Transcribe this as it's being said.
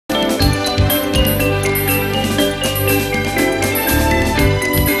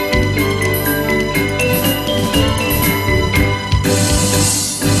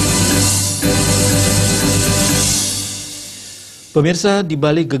Pemirsa, di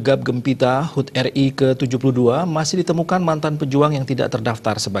Bali GEGAP GEMPITA HUT RI ke-72 masih ditemukan mantan pejuang yang tidak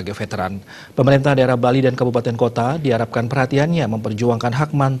terdaftar sebagai veteran. Pemerintah daerah Bali dan kabupaten kota diharapkan perhatiannya memperjuangkan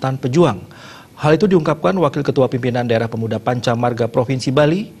hak mantan pejuang. Hal itu diungkapkan Wakil Ketua Pimpinan Daerah Pemuda PANCA MARGA Provinsi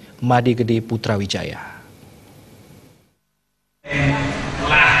Bali, GEDE PUTRA WIJAYA.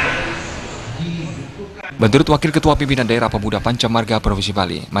 Menurut Wakil Ketua Pimpinan Daerah Pemuda PANCA MARGA Provinsi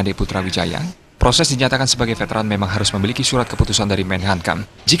Bali, GEDE PUTRA WIJAYA, proses dinyatakan sebagai veteran memang harus memiliki surat keputusan dari Menhankam.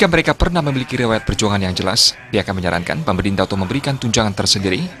 Jika mereka pernah memiliki riwayat perjuangan yang jelas, dia akan menyarankan pemerintah untuk memberikan tunjangan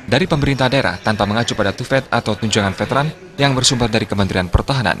tersendiri dari pemerintah daerah tanpa mengacu pada TUVET atau tunjangan veteran yang bersumber dari Kementerian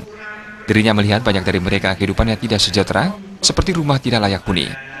Pertahanan. Dirinya melihat banyak dari mereka kehidupannya tidak sejahtera, seperti rumah tidak layak huni.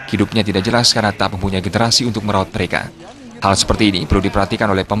 Hidupnya tidak jelas karena tak mempunyai generasi untuk merawat mereka. Hal seperti ini perlu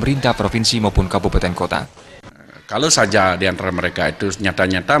diperhatikan oleh pemerintah provinsi maupun kabupaten kota. Kalau saja di antara mereka itu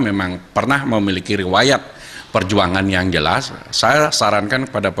nyata-nyata memang pernah memiliki riwayat perjuangan yang jelas, saya sarankan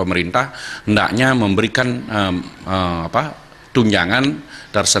kepada pemerintah hendaknya memberikan tunjangan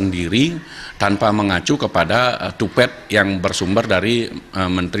tersendiri tanpa mengacu kepada TUVET yang bersumber dari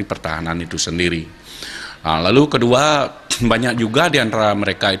Menteri Pertahanan itu sendiri. Lalu kedua, banyak juga di antara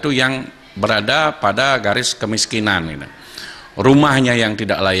mereka itu yang berada pada garis kemiskinan. Rumahnya yang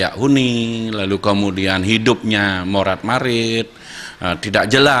tidak layak huni, lalu kemudian hidupnya morat-marit,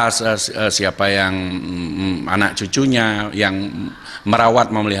 tidak jelas siapa yang anak cucunya yang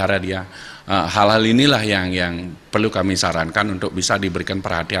merawat memelihara dia. Hal-hal inilah yang perlu kami sarankan untuk bisa diberikan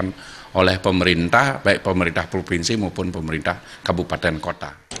perhatian oleh pemerintah, baik pemerintah provinsi maupun pemerintah kabupaten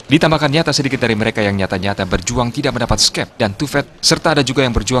kota. Ditambahkan nyata sedikit dari mereka yang nyata-nyata berjuang tidak mendapat skep dan TUVET, serta ada juga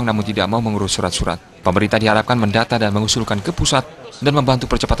yang berjuang namun tidak mau mengurus surat-surat. Pemerintah diharapkan mendata dan mengusulkan ke pusat dan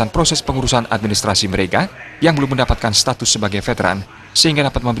membantu percepatan proses pengurusan administrasi mereka yang belum mendapatkan status sebagai veteran, sehingga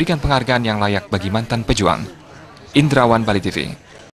dapat memberikan penghargaan yang layak bagi mantan pejuang. Indrawan, Bali TV.